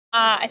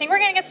I think we're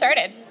going to get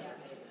started.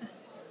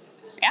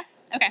 Yeah?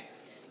 Okay.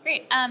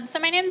 Great. So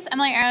my name's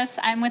Emily Eros.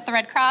 I'm with the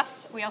Red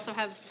Cross. We also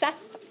have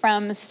Seth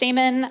from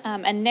Stamen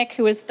and Nick,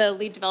 who is the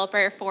lead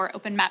developer for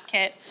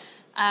OpenMapKit.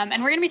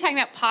 And we're going to be talking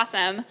about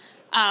POSM.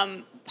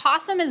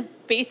 POSM is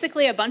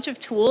basically a bunch of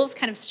tools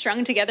kind of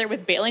strung together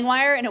with baling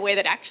wire in a way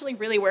that actually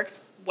really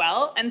works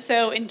well. And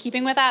so in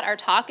keeping with that, our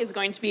talk is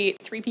going to be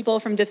 3 people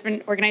from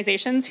different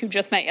organizations who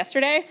just met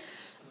yesterday,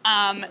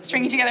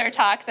 stringing together a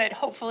talk that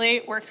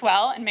hopefully works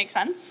well and makes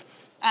sense.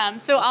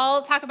 So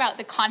I'll talk about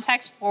the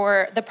context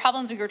for the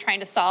problems we were trying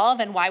to solve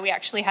and why we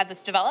actually had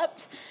this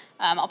developed.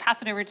 I'll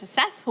pass it over to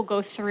Seth, who'll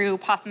go through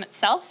POSM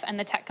itself and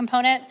the tech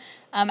component.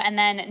 And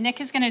then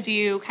Nick is going to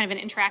do kind of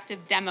an interactive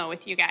demo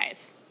with you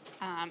guys.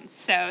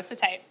 So sit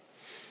tight.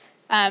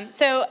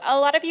 So a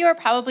lot of you are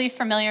probably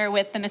familiar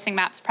with the Missing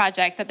Maps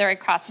project that the Red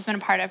Cross has been a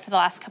part of for the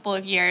last couple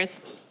of years.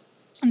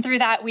 And through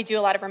that, we do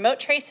a lot of remote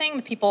tracing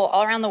with people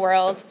all around the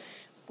world.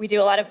 We do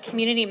a lot of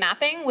community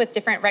mapping with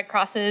different Red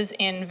Crosses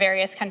in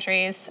various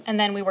countries. And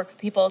then we work with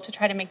people to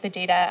try to make the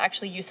data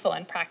actually useful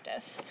in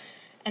practice.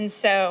 And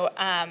so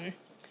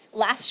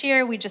last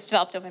year, we just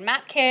developed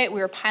OpenMapKit. We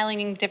were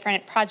piloting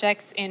different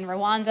projects in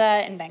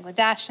Rwanda and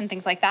Bangladesh and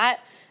things like that.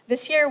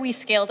 This year, we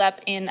scaled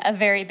up in a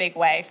very big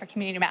way for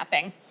community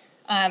mapping.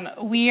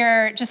 We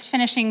are just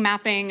finishing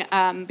mapping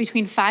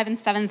between 5,000 and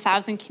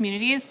 7,000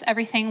 communities,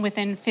 everything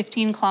within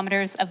 15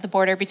 kilometers of the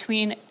border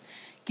between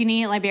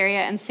Guinea,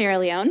 Liberia, and Sierra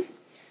Leone.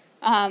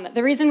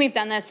 The reason we've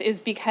done this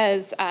is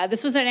because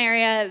this was an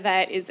area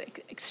that is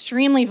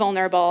extremely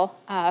vulnerable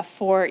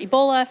for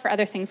Ebola, for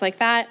other things like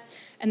that.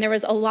 And there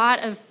was a lot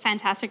of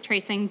fantastic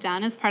tracing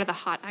done as part of the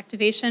hot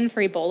activation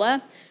for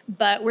Ebola.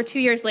 But we're 2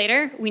 years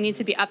later. We need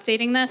to be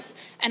updating this.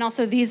 And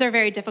also, these are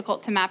very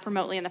difficult to map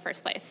remotely in the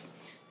first place.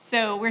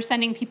 So we're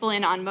sending people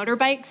in on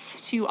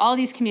motorbikes to all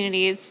these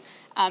communities.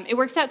 It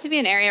works out to be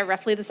an area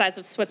roughly the size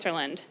of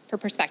Switzerland, for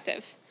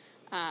perspective.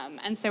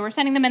 And so we're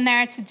sending them in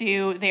there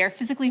they are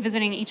physically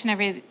visiting each and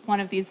every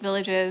one of these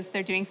villages.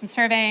 They're doing some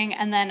surveying,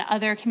 and then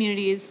other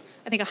communities,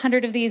 I think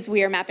 100 of these,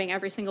 we are mapping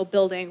every single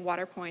building,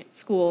 water point,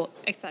 school,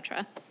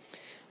 etc.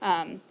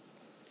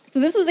 So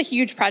this was a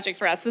huge project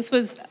for us. This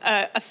was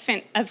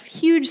a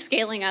huge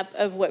scaling up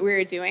of what we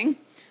were doing.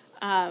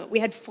 We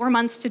had 4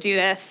 months to do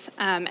this,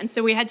 and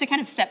so we had to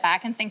kind of step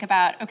back and think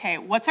about, okay,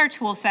 what's our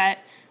tool set,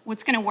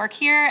 what's going to work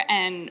here,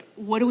 and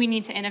what do we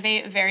need to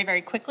innovate very,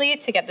 very quickly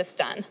to get this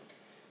done?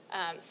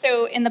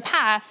 So in the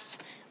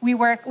past, we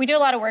do a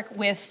lot of work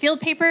with field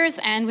papers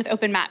and with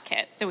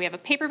OpenMapKit. So we have a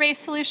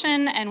paper-based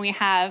solution, and we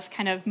have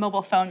kind of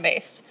mobile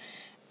phone-based.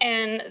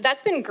 And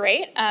that's been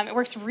great. It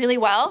works really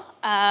well,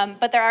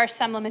 but there are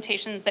some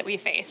limitations that we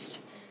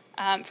faced.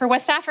 For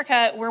West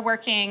Africa, we're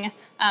working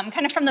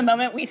kind of from the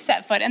moment we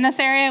set foot in this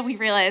area, we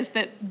realized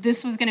that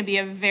this was going to be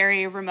a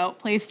very remote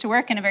place to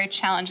work and a very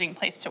challenging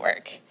place to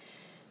work.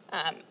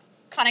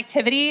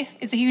 Connectivity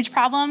is a huge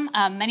problem.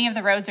 Many of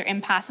the roads are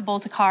impassable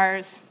to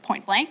cars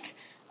point blank.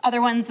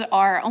 Other ones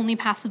are only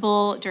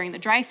passable during the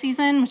dry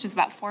season, which is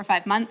about 4 or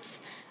 5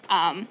 months.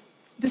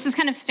 This is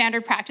kind of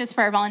standard practice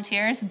for our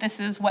volunteers. This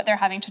is what they're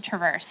having to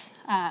traverse.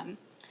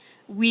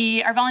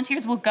 Our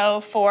volunteers will go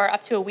for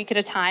up to a week at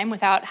a time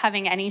without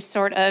having any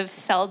sort of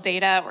cell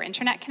data or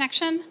internet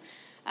connection.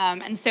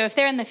 And so if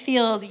they're in the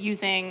field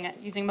using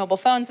mobile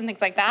phones and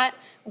things like that,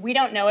 we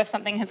don't know if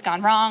something has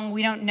gone wrong.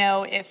 We don't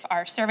know if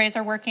our surveys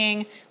are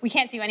working. We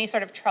can't do any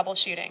sort of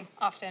troubleshooting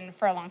often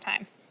for a long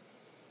time.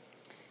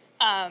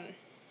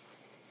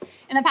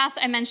 In the past,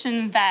 I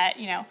mentioned that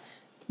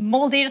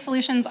mobile data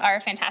solutions are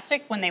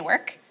fantastic when they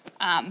work.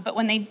 But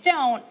when they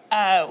don't,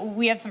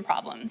 we have some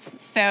problems.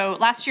 So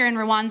last year in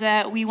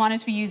Rwanda, we wanted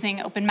to be using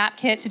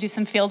OpenMapKit to do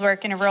some field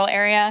work in a rural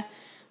area.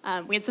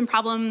 We had some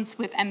problems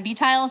with MB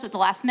tiles at the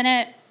last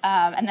minute,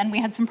 and then we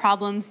had some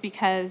problems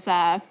because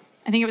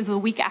I think it was the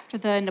week after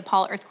the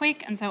Nepal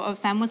earthquake, and so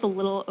POSM was a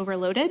little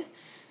overloaded.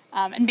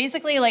 And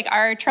basically,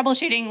 our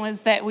troubleshooting was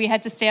that we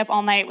had to stay up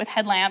all night with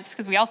headlamps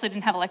because we also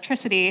didn't have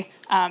electricity,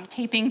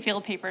 taping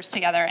field papers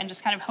together and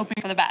just kind of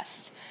hoping for the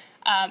best.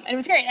 And it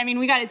was great. I mean,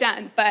 we got it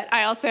done, but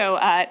I also,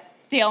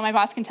 Dale, my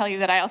boss, can tell you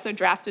that I also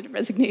drafted a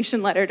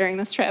resignation letter during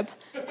this trip.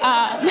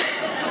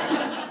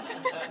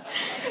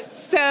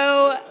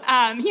 So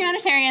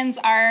humanitarians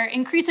are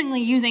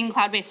increasingly using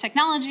cloud-based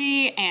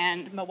technology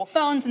and mobile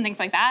phones and things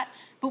like that,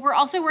 but we're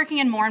also working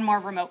in more and more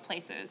remote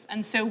places.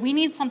 And so we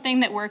need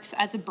something that works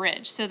as a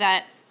bridge so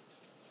that,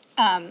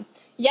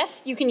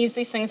 yes, you can use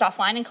these things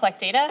offline and collect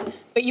data,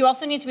 but you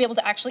also need to be able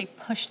to actually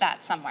push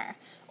that somewhere.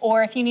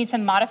 Or if you need to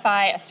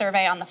modify a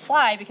survey on the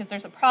fly because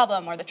there's a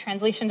problem or the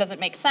translation doesn't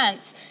make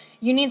sense,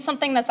 you need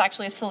something that's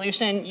actually a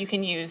solution you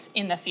can use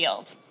in the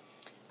field.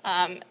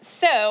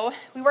 So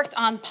we worked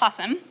on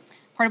POSM,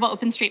 Portable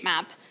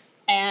OpenStreetMap,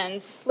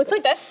 and looks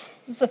like this.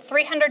 This is a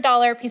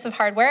 $300 piece of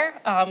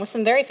hardware with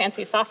some very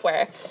fancy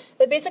software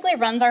that basically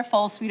runs our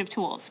full suite of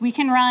tools. We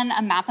can run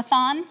a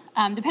mapathon.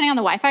 Depending on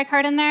the Wi-Fi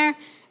card in there,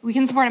 we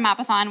can support a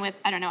mapathon with,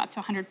 I don't know, up to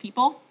 100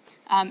 people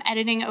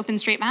editing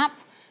OpenStreetMap.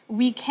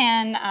 We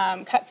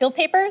can cut field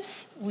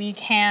papers. We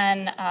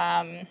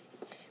can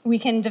We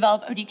can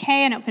develop ODK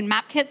and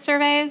OpenMapKit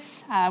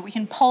surveys. We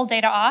can pull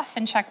data off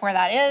and check where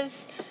that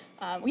is.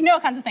 We know all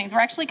kinds of things. We're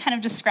actually kind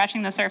of just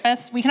scratching the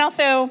surface. We can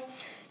also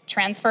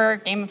transfer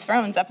Game of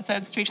Thrones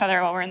episodes to each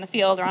other while we're in the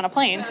field or on a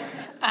plane.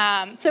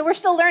 So we're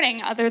still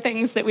learning other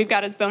things that we've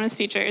got as bonus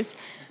features.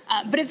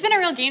 But it's been a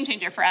real game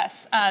changer for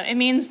us. It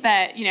means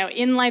that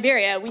in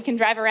Liberia, we can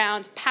drive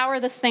around, power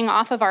this thing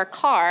off of our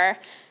car,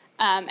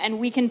 and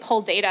we can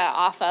pull data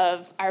off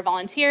of our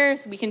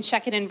volunteers. We can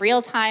check it in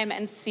real time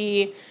and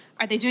see,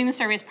 are they doing the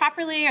surveys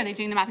properly? Are they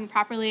doing the mapping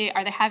properly?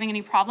 Are they having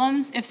any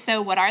problems? If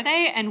so, what are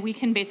they? And we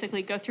can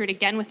basically go through it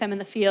again with them in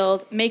the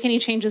field, make any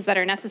changes that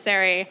are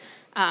necessary.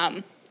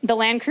 The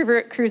Land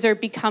Cruiser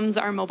becomes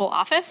our mobile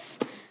office.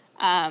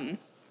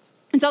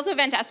 It's also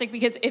fantastic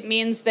because it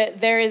means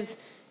that there is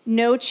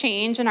no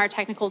change in our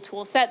technical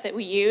tool set that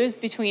we use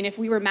between if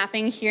we were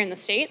mapping here in the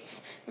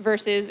States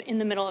versus in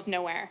the middle of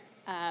nowhere.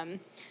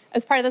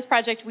 As part of this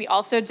project, we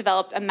also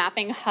developed a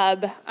mapping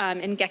hub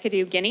in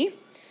Gekadu, Guinea,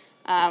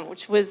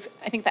 which was,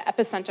 I think, the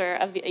epicenter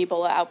of the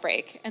Ebola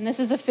outbreak. And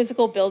this is a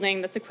physical building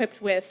that's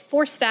equipped with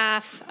 4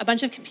 staff, a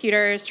bunch of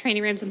computers,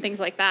 training rooms, and things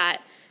like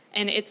that.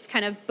 And it's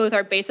kind of both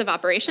our base of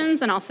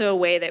operations and also a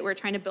way that we're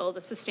trying to build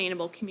a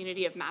sustainable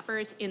community of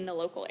mappers in the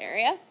local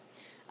area.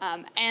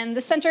 And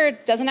the center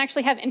doesn't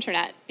actually have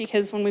internet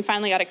because when we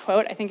finally got a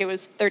quote, I think it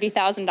was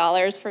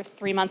 $30,000 for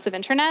 3 months of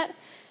internet.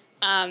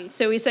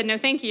 So we said, no,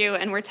 thank you,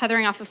 and we're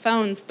tethering off of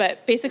phones,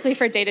 but basically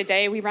for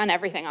day-to-day, we run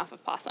everything off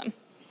of POSM.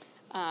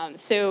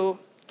 So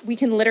we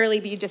can literally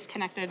be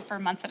disconnected for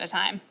months at a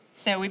time.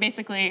 So we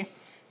basically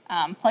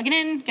plug it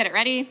in, get it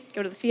ready,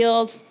 go to the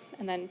field,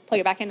 and then plug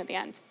it back in at the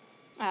end.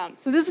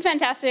 So this is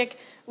fantastic.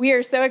 We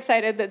are so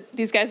excited that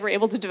these guys were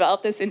able to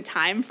develop this in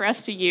time for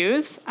us to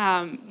use.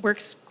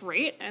 Works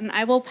great, and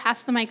I will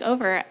pass the mic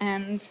over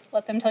and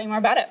let them tell you more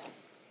about it.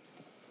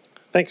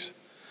 Thanks.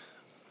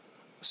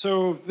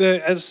 So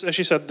as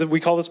she said, we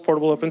call this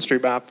portable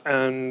OpenStreetMap,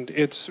 and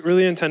it's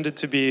really intended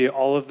to be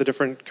all of the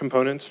different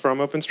components from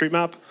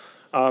OpenStreetMap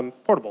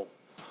portable.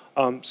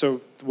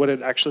 So what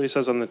it actually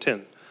says on the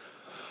tin.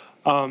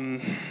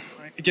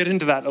 I get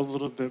into that a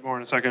little bit more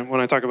in a second when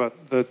I talk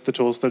about the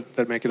tools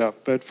that make it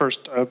up. But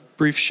first, a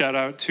brief shout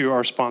out to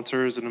our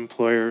sponsors and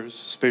employers,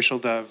 Spatial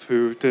Dev,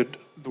 who did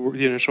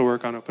the initial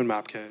work on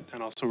OpenMapKit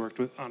and also worked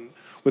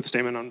with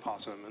Stamen on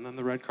POSM, and then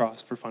the Red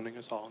Cross for funding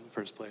us all in the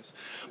first place.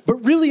 But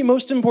really,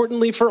 most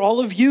importantly, for all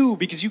of you,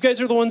 because you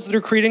guys are the ones that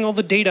are creating all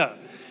the data,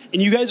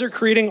 and you guys are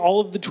creating all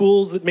of the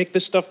tools that make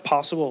this stuff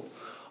possible.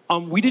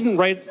 We didn't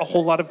write a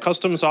whole lot of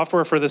custom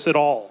software for this at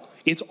all.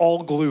 It's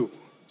all glue.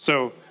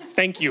 So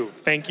thank you,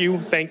 thank you,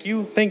 thank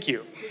you, thank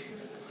you.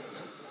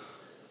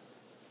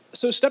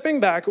 So stepping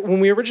back, when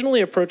we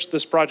originally approached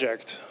this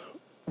project,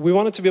 we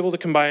wanted to be able to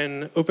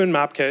combine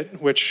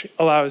OpenMapKit, which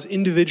allows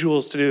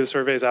individuals to do the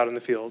surveys out in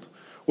the field,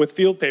 with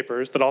field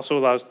papers that also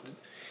allows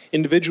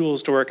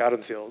individuals to work out in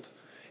the field,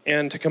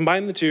 and to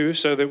combine the two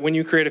so that when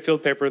you create a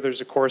field paper,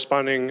 there's a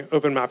corresponding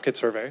OpenMapKit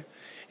survey.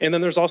 And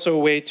then there's also a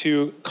way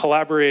to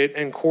collaborate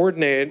and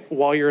coordinate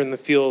while you're in the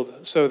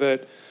field so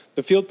that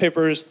the field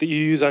papers that you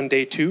use on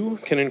day 2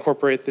 can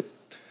incorporate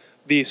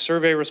the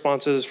survey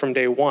responses from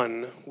day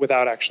 1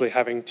 without actually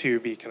having to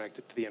be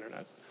connected to the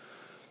internet.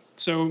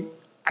 So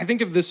I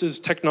think of this as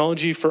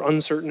technology for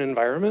uncertain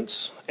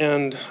environments,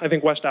 and I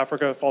think West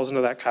Africa falls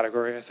into that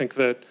category. I think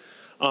that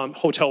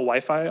hotel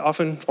Wi-Fi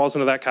often falls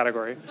into that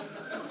category.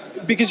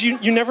 Because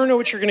you never know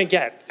what you're gonna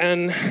get,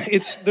 and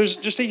there's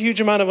just a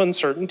huge amount of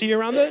uncertainty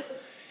around it.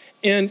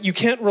 And you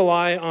can't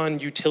rely on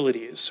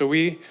utilities. So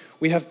we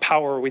have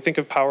power, we think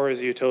of power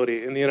as a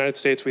utility. In the United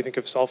States, we think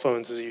of cell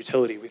phones as a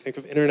utility. We think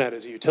of internet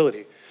as a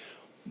utility.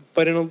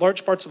 But in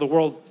large parts of the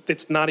world,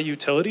 it's not a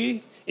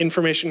utility.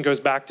 Information goes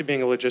back to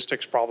being a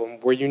logistics problem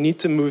where you need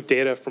to move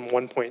data from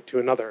one point to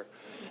another.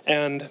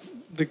 And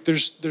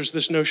there's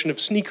this notion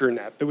of sneaker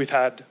net that we've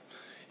had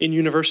in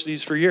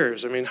universities for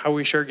years. I mean, how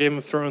we share Game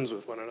of Thrones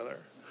with one another.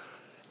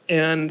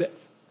 And it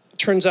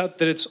turns out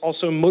that it's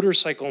also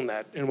motorcycle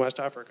net in West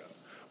Africa,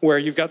 where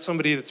you've got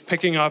somebody that's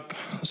picking up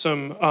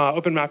some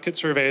OpenMapKit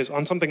surveys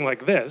on something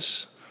like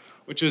this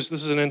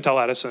is an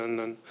Intel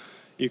Edison, and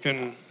you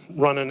can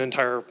run an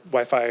entire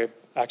Wi-Fi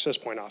access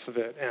point off of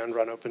it and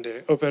run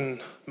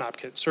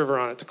OpenMapKit server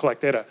on it to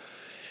collect data.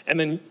 And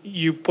then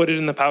you put it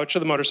in the pouch of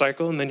the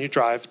motorcycle, and then you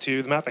drive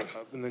to the mapping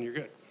hub, and then you're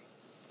good.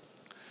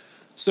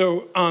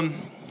 So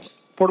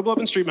portable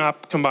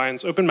OpenStreetMap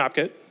combines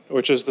OpenMapKit,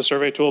 which is the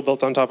survey tool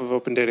built on top of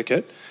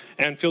OpenDataKit,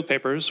 and field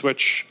papers,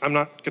 which I'm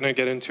not going to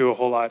get into a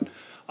whole lot.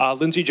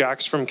 Lindsay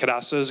Jacks from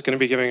Cadasta is going to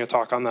be giving a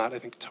talk on that, I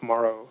think,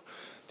 tomorrow,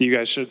 that you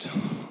guys should,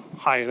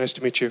 hi, nice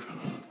to meet you,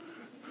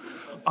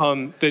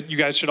 that you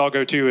guys should all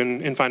go to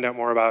and find out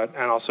more about,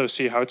 and also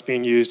see how it's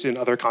being used in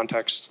other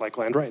contexts like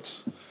land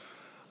rights.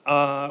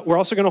 We're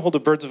also going to hold a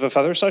Birds of a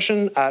Feather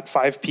session at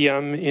 5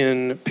 p.m.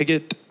 in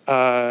Pigot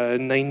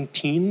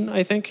 19,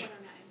 I think?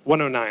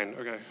 109,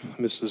 okay,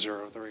 missed a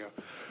 0, there we go.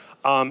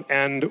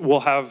 And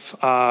we'll have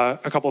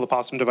a couple of the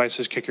POSM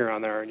devices kicking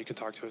around there, and you can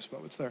talk to us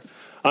about what's there.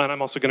 And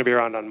I'm also going to be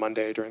around on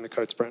Monday during the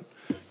code sprint,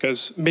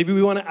 because maybe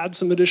we want to add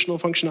some additional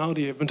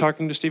functionality. I've been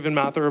talking to Stephen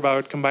Mather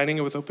about combining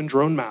it with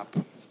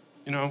OpenDroneMap.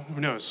 You know,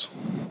 who knows?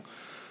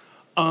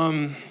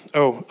 Anna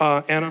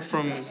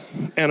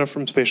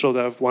from Spatial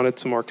Dev wanted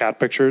some more cat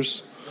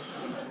pictures.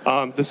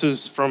 This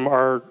is from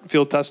our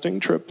field testing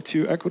trip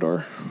to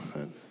Ecuador. I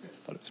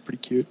thought it was pretty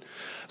cute.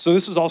 So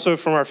this is also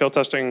from our field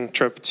testing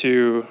trip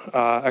to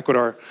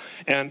Ecuador.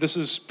 And this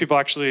is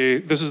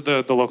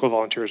the local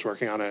volunteers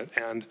working on it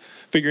and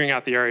figuring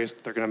out the areas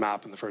that they're going to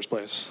map in the first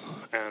place.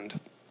 And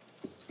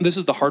this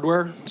is the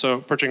hardware, so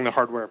approaching the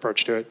hardware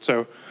approach to it.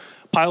 So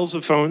piles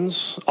of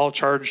phones, all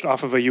charged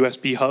off of a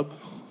USB hub.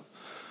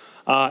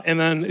 And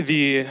then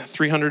the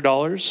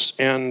 $300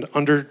 and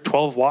under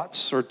 12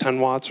 watts or 10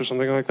 watts or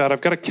something like that.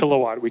 I've got a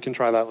kilowatt. We can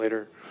try that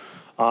later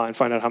and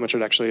find out how much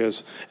it actually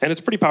is. And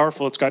it's pretty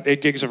powerful. It's got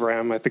 8 gigs of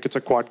RAM. I think it's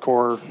a quad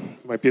core,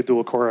 might be a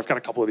dual core. I've got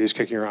a couple of these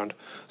kicking around.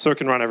 So it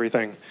can run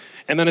everything.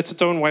 And then it's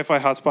its own Wi-Fi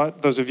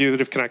hotspot. Those of you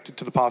that have connected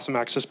to the POSM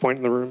access point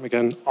in the room,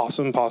 again,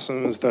 awesome,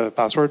 POSM is the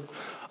password.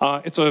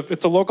 It's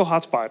a local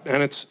hotspot,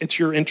 and it's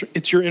your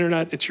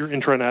internet, it's your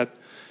intranet.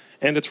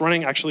 And it's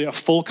running actually a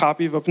full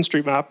copy of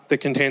OpenStreetMap that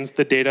contains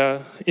the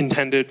data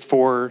intended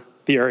for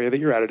the area that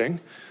you're editing,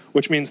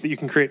 which means that you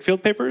can create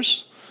field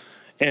papers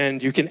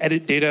and you can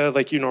edit data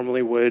like you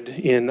normally would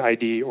in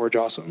ID or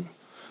JOSM.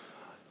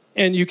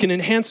 And you can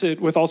enhance it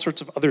with all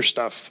sorts of other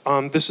stuff.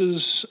 This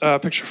is a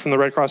picture from the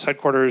Red Cross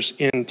headquarters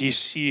in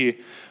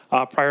DC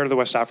prior to the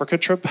West Africa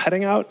trip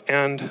heading out.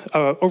 And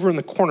over in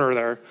the corner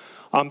there,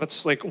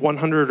 that's like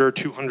 100 or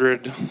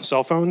 200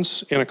 cell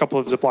phones in a couple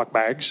of Ziploc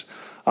bags.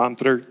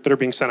 That are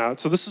being sent out.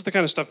 So this is the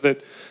kind of stuff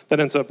that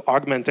ends up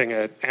augmenting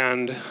it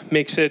and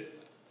makes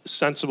it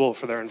sensible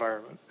for their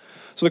environment.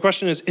 So the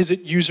question is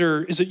it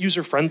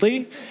user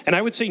friendly? And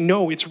I would say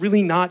no, it's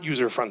really not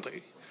user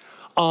friendly.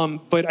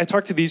 But I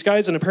talked to these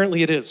guys and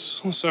apparently it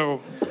is.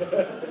 So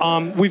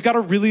we've got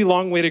a really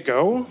long way to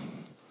go.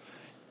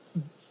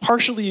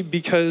 Partially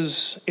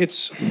because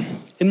it's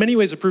in many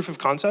ways a proof of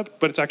concept,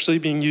 but it's actually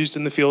being used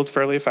in the field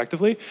fairly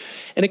effectively.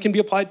 And it can be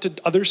applied to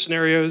other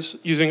scenarios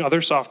using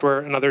other software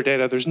and other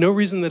data. There's no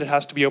reason that it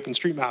has to be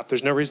OpenStreetMap.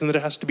 There's no reason that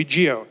it has to be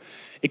geo.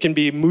 It can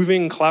be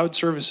moving cloud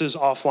services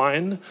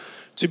offline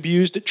to be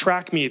used at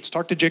track meets.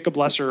 Talk to Jacob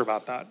Lesser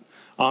about that.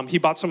 He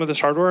bought some of this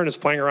hardware and is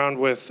playing around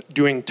with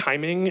doing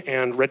timing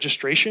and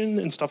registration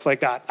and stuff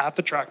like that at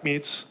the track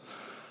meets.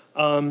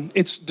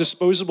 It's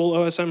disposable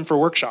OSM for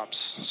workshops.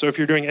 So if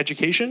you're doing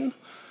education,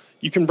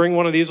 you can bring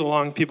one of these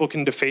along, people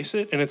can deface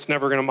it, and it's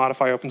never going to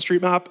modify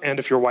OpenStreetMap. And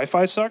if your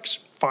Wi-Fi sucks,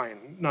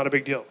 fine, not a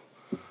big deal.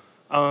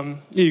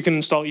 You can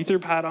install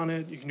Etherpad on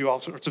it. You can do all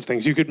sorts of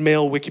things. You could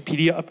mail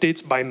Wikipedia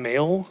updates by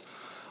mail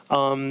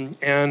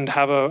and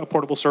have a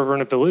portable server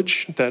in a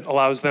village that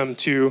allows them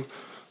to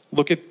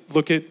look at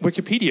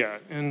Wikipedia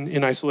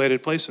in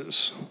isolated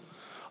places.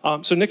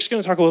 So Nick's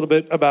going to talk a little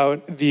bit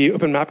about the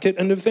OpenMapKit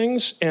end of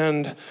things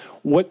and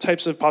what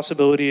types of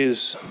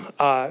possibilities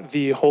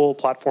the whole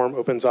platform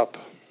opens up.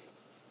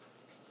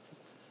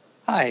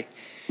 Hi.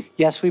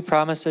 Yes, we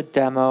promised a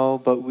demo,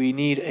 but we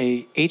need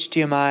a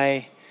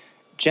HDMI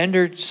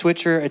gender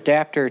switcher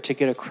adapter to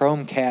get a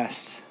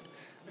Chromecast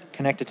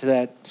connected to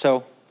that.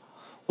 So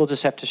we'll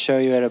just have to show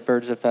you at a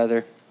Birds of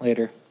Feather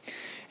later.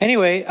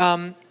 Anyway,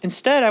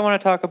 instead I want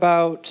to talk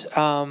about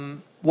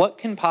what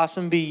can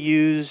POSM be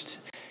used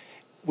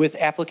with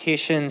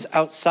applications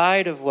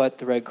outside of what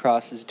the Red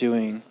Cross is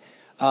doing.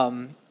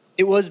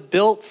 It was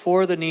built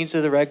for the needs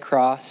of the Red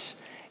Cross,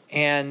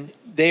 and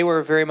they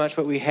were very much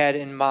what we had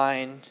in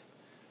mind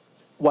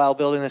while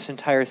building this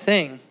entire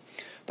thing.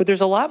 But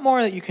there's a lot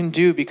more that you can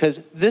do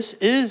because this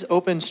is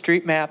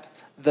OpenStreetMap,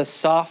 the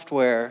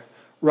software,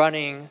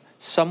 running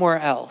somewhere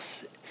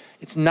else.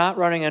 It's not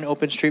running on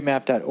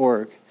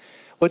OpenStreetMap.org.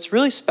 What's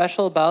really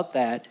special about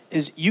that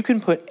is you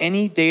can put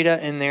any data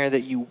in there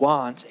that you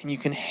want, and you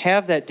can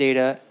have that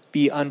data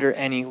be under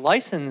any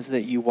license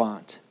that you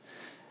want.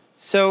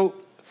 So,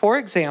 for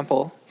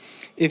example,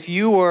 if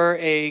you were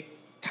a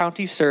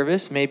county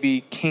service,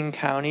 maybe King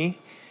County,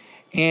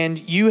 and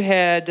you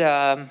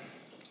had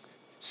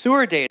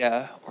sewer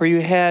data, or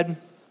you had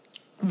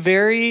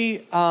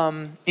very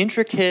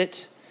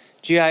intricate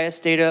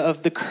GIS data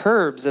of the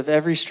curbs of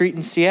every street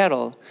in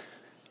Seattle,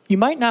 you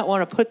might not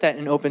want to put that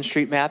in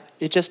OpenStreetMap.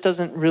 It just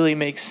doesn't really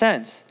make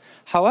sense.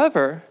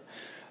 However,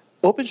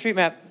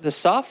 OpenStreetMap, the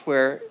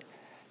software,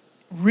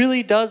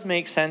 really does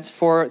make sense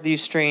for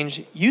these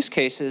strange use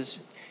cases.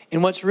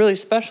 And what's really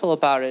special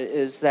about it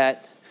is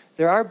that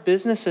there are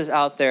businesses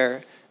out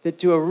there that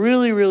do a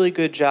really, really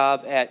good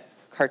job at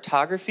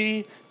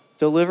cartography,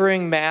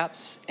 delivering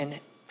maps, and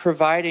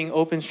providing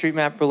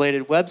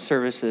OpenStreetMap-related web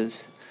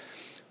services.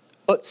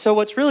 So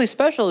what's really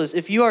special is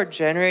if you are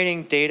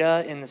generating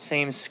data in the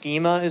same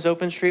schema as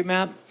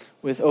OpenStreetMap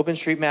with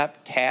OpenStreetMap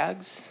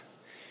tags,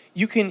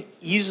 you can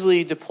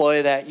easily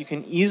deploy that. You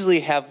can easily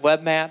have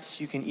web maps.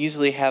 You can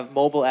easily have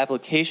mobile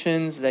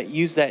applications that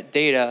use that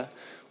data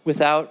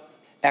without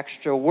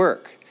extra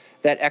work.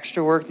 that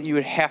extra work that you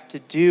would have to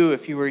do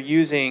if you were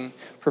using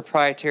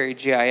proprietary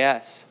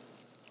GIS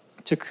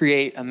to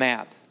create a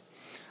map.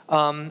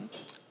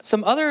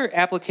 Some other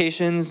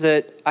applications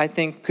that I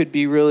think could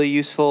be really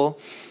useful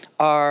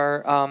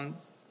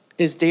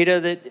is data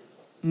that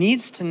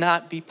needs to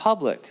not be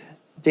public.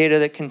 Data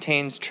that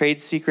contains trade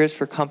secrets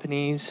for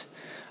companies,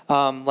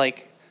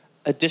 like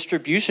a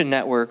distribution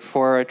network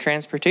for a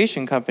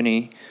transportation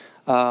company,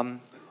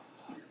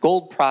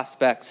 gold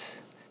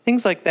prospects,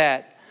 things like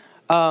that.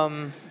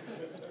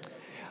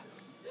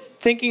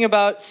 Thinking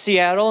about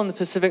Seattle and the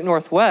Pacific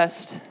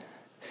Northwest,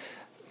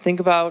 think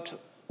about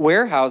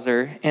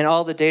Weyerhaeuser and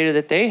all the data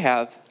that they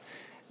have.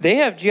 They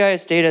have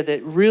GIS data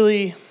that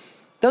really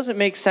doesn't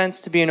make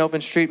sense to be in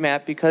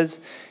OpenStreetMap because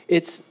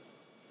it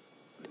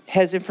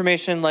has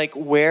information like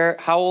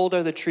how old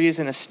are the trees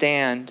in a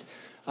stand,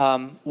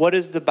 what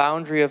is the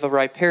boundary of a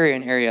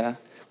riparian area,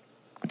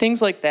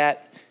 things like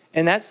that.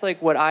 And that's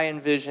like what I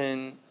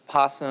envision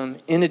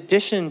POSM, in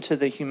addition to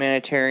the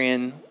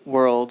humanitarian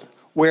world,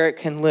 where it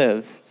can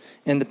live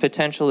and the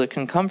potential that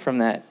can come from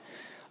that.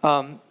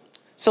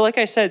 So like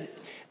I said,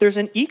 there's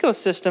an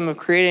ecosystem of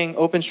creating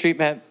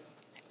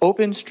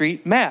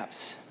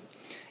OpenStreetMaps.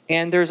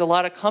 And there's a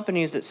lot of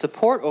companies that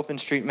support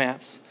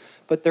OpenStreetMaps,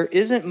 but there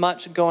isn't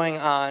much going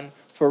on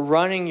for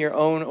running your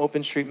own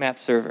OpenStreetMap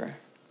server.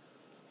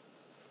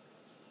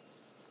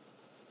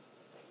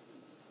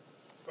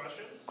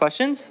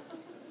 Questions?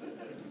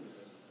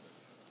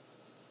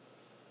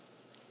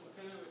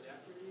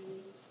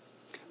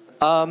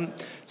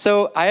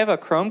 So I have a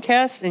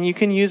Chromecast, and you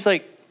can use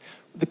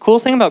the cool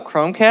thing about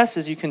Chromecast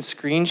is you can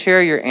screen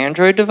share your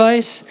Android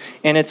device,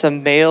 and it's a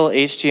male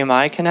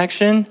HDMI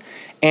connection,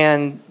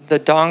 and the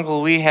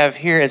dongle we have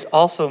here is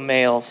also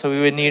male, so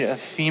we would need a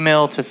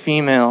female to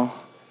female.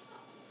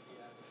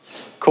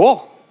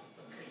 Cool.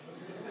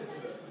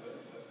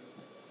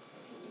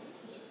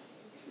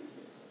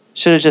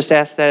 Should have just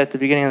asked that at the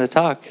beginning of the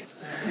talk.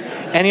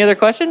 Any other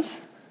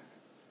questions?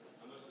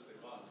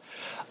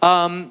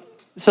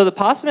 So the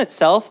POSM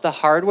itself, the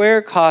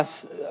hardware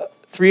costs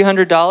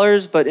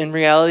 $300, but in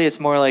reality it's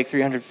more like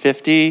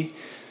 $350.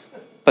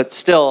 But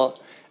still,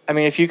 I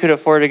mean, if you could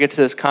afford to get to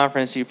this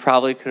conference, you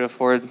probably could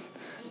afford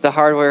the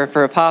hardware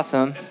for a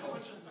POSM.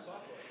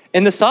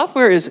 And the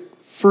software is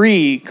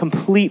free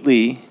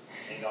completely.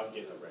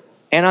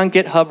 And on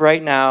GitHub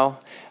right now.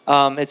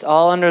 It's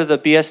all under the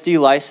BSD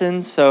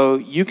license, so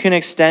you can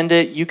extend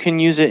it, you can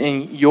use it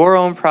in your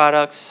own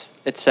products,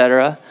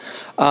 etc.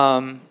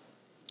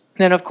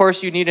 Then, of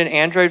course, you need an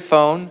Android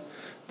phone.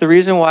 The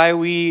reason why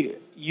we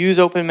use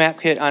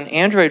OpenMapKit on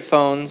Android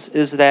phones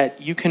is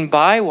that you can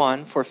buy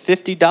one for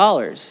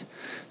 $50.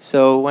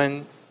 So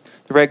when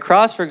the Red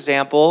Cross, for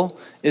example,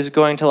 is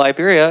going to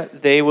Liberia,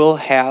 they will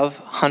have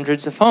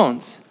hundreds of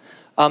phones.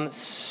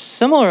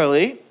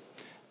 Similarly,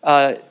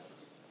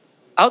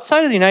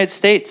 outside of the United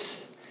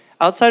States,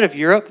 outside of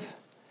Europe,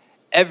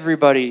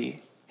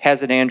 everybody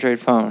has an Android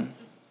phone.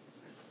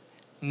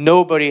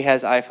 Nobody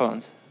has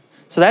iPhones.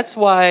 So that's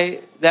why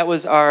that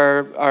was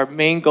our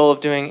main goal of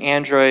doing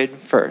Android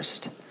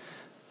first.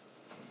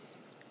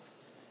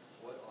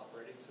 What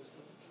operating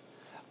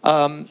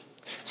system?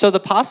 So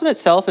the POSM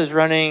itself is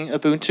running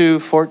Ubuntu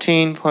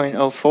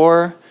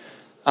 14.04.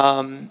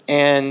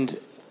 And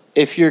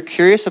if you're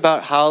curious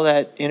about how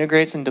that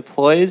integrates and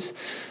deploys,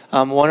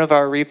 one of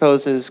our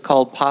repos is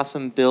called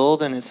POSM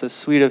Build, and it's a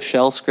suite of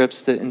shell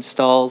scripts that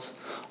installs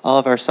all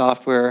of our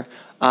software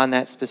on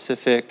that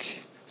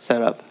specific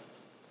setup.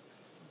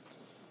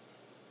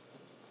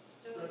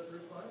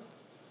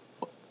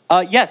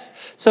 Yes.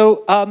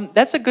 So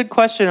that's a good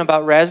question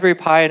about Raspberry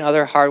Pi and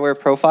other hardware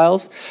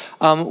profiles.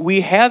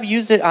 We have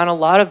used it on a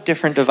lot of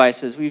different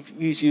devices. We've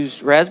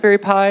used Raspberry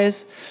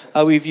Pis,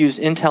 we've used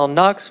Intel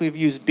NUCs, we've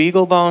used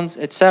BeagleBones,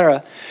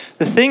 etc.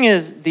 The thing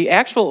is, the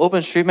actual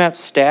OpenStreetMap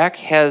stack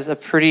has a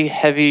pretty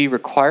heavy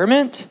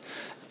requirement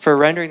for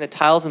rendering the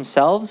tiles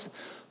themselves,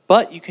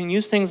 but you can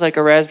use things like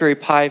a Raspberry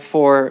Pi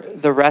for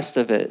the rest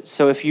of it.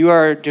 So if you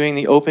are doing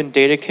the Open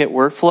Data Kit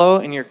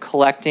workflow and you're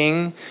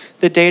collecting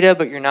the data,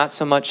 but you're not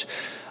so much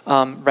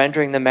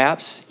rendering the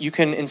maps, you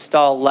can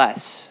install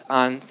less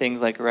on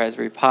things like a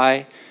Raspberry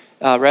Pi.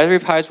 Raspberry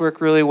Pis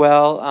work really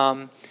well,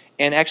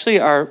 and actually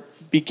our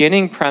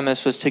beginning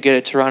premise was to get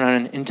it to run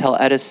on an Intel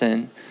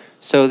Edison.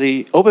 So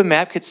the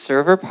OpenMapKit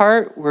server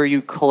part, where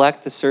you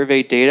collect the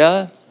survey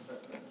data,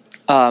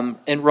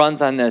 it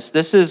runs on this.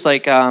 This is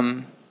like,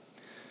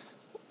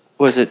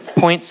 was it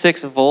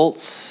 0.6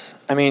 volts?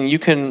 I mean, you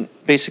can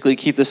basically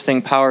keep this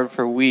thing powered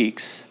for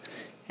weeks,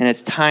 and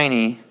it's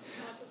tiny.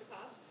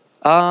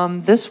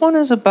 This one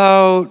is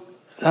about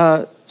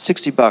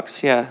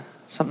 $60, yeah,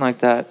 something like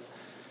that.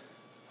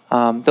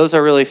 Those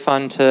are really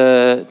fun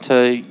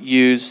to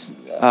use.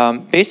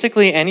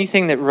 Basically,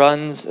 anything that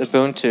runs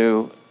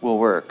Ubuntu will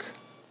work.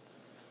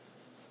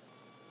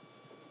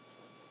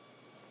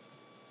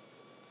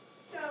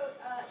 So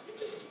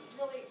this is a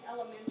really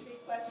elementary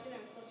question.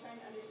 I'm still trying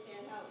to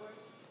understand how it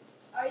works.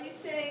 Are you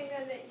saying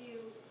then that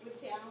you would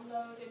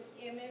download an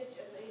image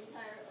of the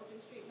entire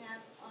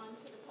OpenStreetMap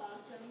onto the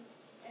POSM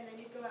and then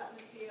you'd go out in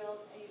the field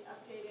and you'd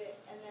update it,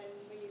 and then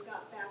when you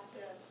got back to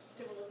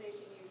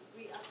civilization, you'd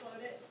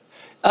re-upload it?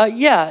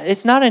 Yeah,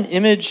 it's not an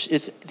image,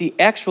 it's the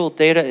actual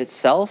data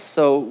itself.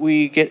 So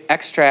we get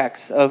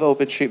extracts of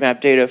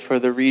OpenStreetMap data for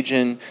the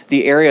region,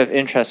 the area of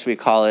interest we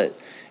call it.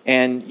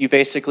 And you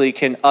basically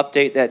can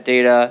update that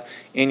data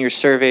in your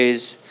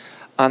surveys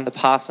on the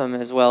POSM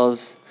as well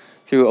as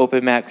through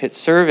OpenMapKit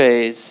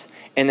surveys.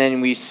 And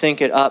then we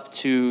sync it up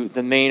to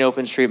the main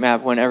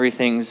OpenStreetMap when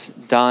everything's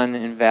done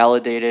and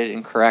validated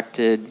and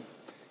corrected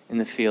in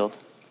the field.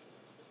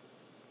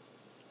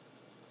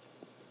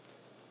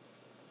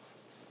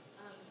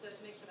 So to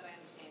make sure that I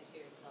understand too,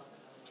 this is also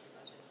another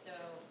question. So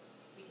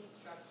we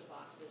construct the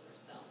boxes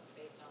ourselves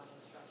based on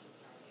instructions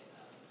from our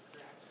GitHub,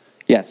 correct?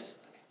 Yes.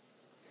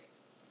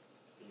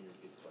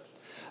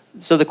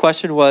 So the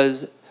question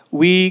was,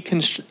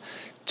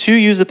 to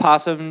use the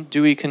POSM,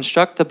 do we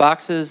construct the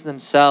boxes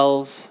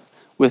themselves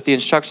with the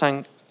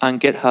instruction on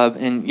GitHub?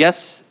 And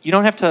yes, you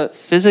don't have to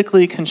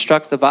physically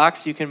construct the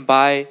box. You can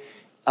buy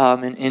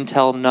an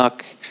Intel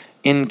NUC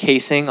in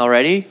casing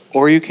already,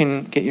 or you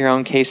can get your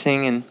own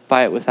casing and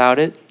buy it without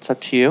it. It's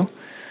up to you.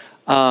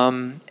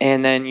 And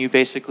then you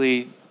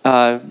basically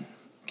can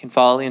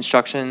follow the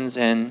instructions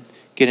and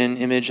get an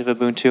image of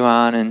Ubuntu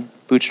on and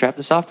bootstrap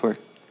the software.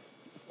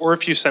 Or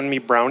if you send me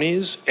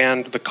brownies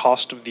and the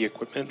cost of the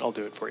equipment, I'll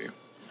do it for you.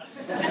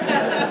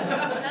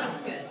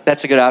 That's good.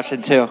 That's a good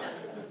option too.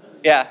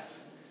 Yeah. Since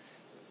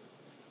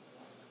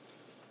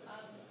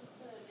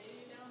the data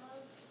you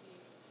download can be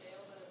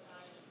stale by the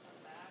time you come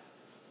back,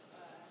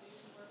 have you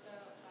worked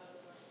out how to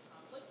work with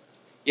conflicts?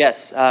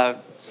 Yes.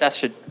 Seth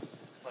should.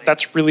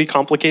 That's really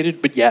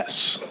complicated, but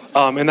yes.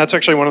 And that's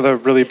actually one of the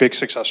really big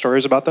success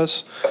stories about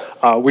this.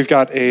 We've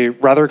got a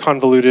rather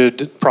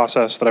convoluted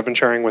process that I've been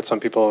sharing with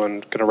some people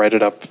and going to write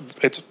it up.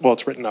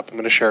 It's written up. I'm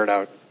going to share it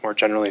out more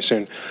generally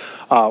soon,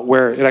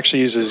 where it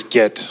actually uses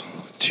Git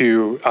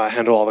to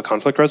handle all the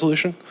conflict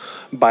resolution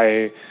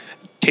by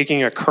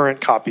taking a current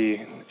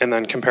copy and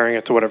then comparing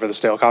it to whatever the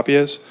stale copy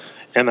is,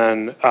 and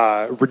then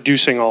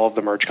reducing all of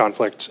the merge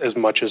conflicts as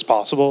much as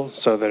possible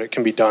so that it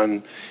can be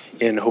done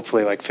in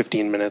hopefully like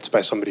 15 minutes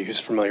by somebody who's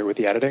familiar with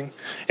the editing.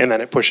 And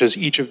then it pushes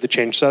each of the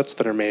change sets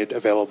that are made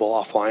available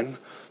offline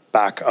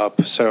back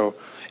up. So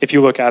if you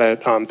look at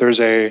it,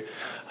 there's a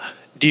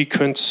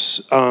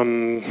Dekunz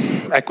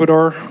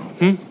Ecuador.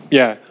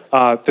 Yeah,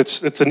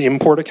 it's an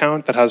import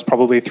account that has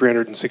probably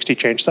 360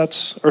 change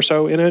sets or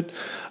so in it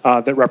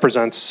that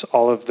represents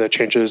all of the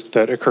changes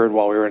that occurred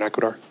while we were in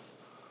Ecuador.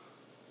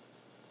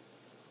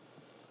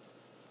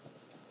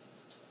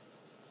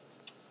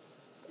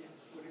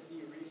 Would it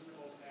be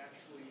reasonable to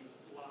actually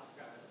lock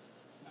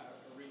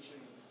a region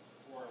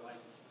for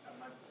like a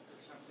month or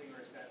something,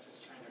 or is that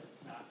just kind of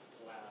not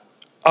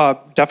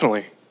allowed?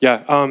 Definitely, yeah.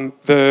 Because how many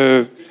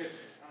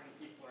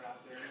people are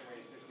out there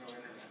anyway if there's no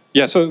internet?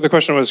 Yeah, so the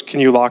question was, can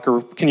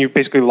you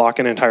basically lock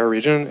an entire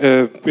region?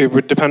 It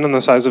would depend on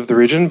the size of the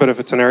region, but if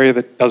it's an area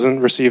that doesn't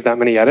receive that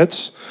many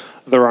edits,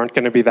 there aren't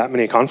going to be that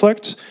many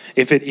conflicts.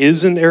 If it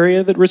is an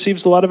area that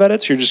receives a lot of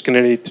edits, you're just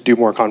going to need to do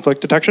more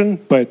conflict detection,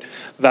 but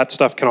that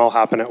stuff can all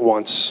happen at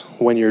once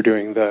when you're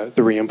doing the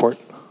re-import.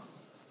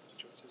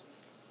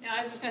 No, I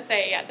was just going to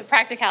say, yeah, the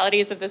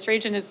practicalities of this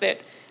region is that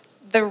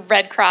the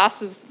Red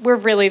Cross we're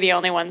really the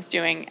only ones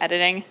doing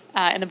editing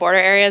in the border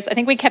areas. I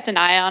think we kept an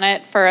eye on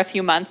it for a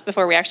few months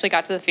before we actually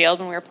got to the field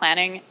when we were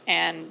planning,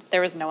 and there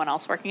was no one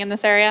else working in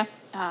this area.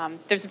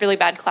 There's a really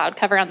bad cloud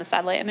cover on the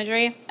satellite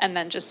imagery, and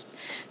then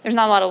there's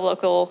not a lot of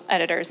local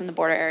editors in the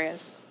border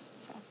areas.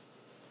 So.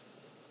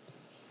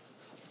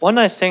 One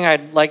nice thing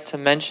I'd like to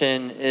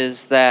mention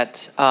is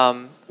that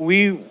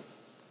we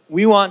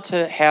want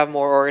to have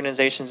more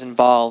organizations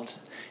involved.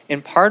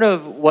 And part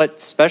of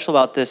what's special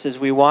about this is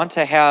we want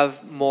to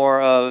have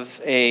more of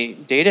a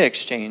data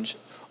exchange.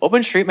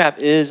 OpenStreetMap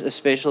is a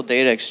spatial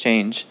data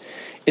exchange,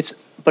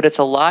 but it's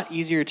a lot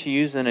easier to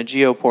use than a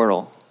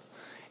geoportal.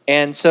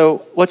 And so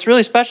what's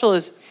really special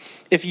is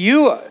if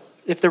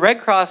the Red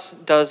Cross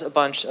does a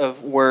bunch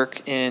of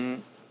work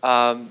in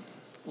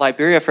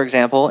Liberia, for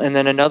example, and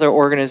then another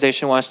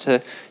organization wants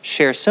to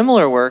share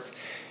similar work,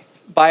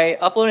 by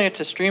uploading it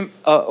to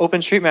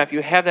OpenStreetMap,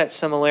 you have that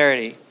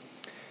similarity.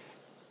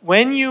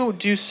 When you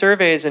do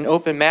surveys in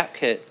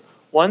OpenMapKit,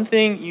 one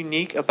thing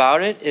unique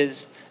about it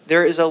is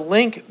there is a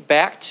link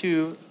back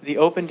to the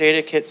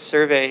OpenDataKit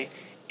survey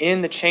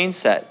in the chain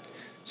set.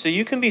 So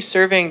you can be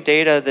surveying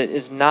data that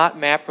is not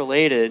map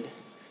related,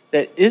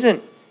 that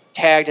isn't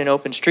tagged in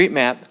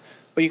OpenStreetMap,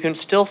 but you can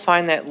still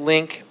find that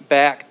link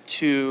back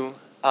to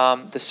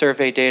the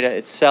survey data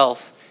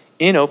itself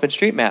in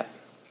OpenStreetMap.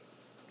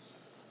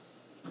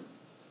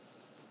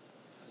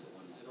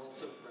 Is it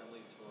also friendly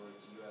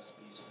towards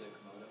USB stick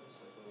modems,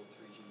 like little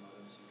 3G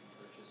modems you can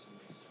purchase in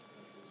these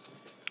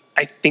countries?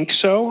 I think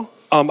so.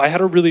 I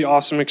had a really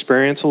awesome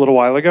experience a little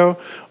while ago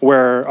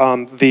where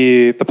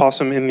the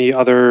POSM in the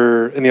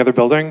other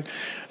building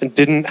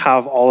didn't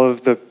have all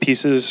of the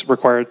pieces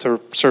required to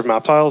serve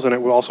map tiles, and it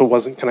also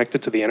wasn't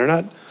connected to the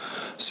internet.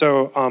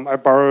 So I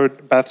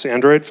borrowed Beth's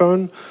Android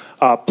phone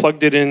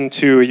plugged it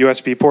into a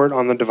USB port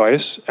on the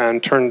device,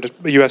 and turned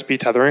USB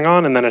tethering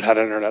on, and then it had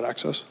internet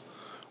access.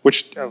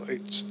 Which,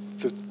 it's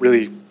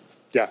really,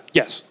 yeah,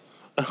 yes.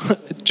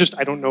 Just,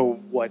 I don't know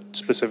what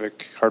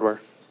specific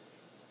hardware.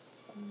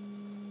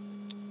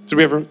 Do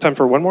we have time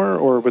for one more,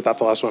 or was that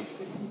the last one?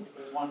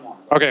 One more.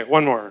 Okay,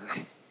 one more.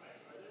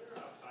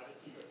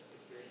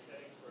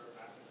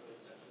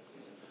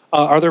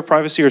 Are there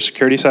privacy or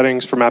security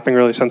settings for mapping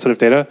really sensitive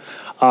data?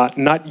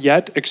 Not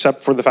yet,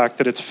 except for the fact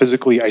that it's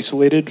physically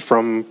isolated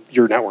from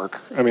your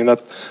network. I mean,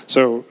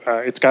 so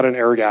it's got an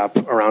air gap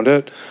around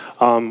it.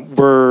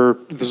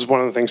 This is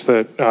one of the things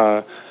that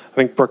I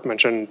think Brooke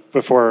mentioned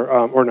before,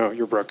 or no,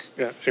 you're Brooke.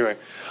 Yeah,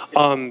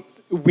 anyway.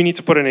 We need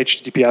to put an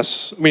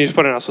HTTPS, we need to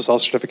put an SSL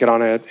certificate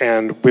on it,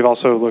 and we've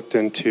also looked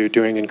into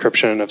doing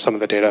encryption of some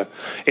of the data.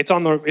 It's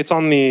on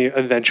the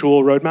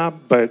eventual roadmap,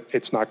 but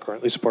it's not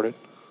currently supported.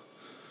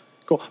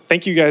 Cool.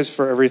 Thank you guys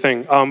for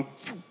everything.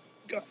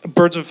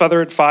 Birds of a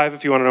feather at 5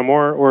 if you want to know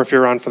more, or if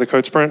you're around for the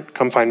code sprint,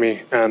 come find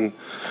me, and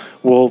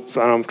we'll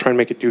try and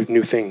make it do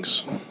new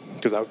things,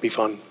 because that would be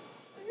fun.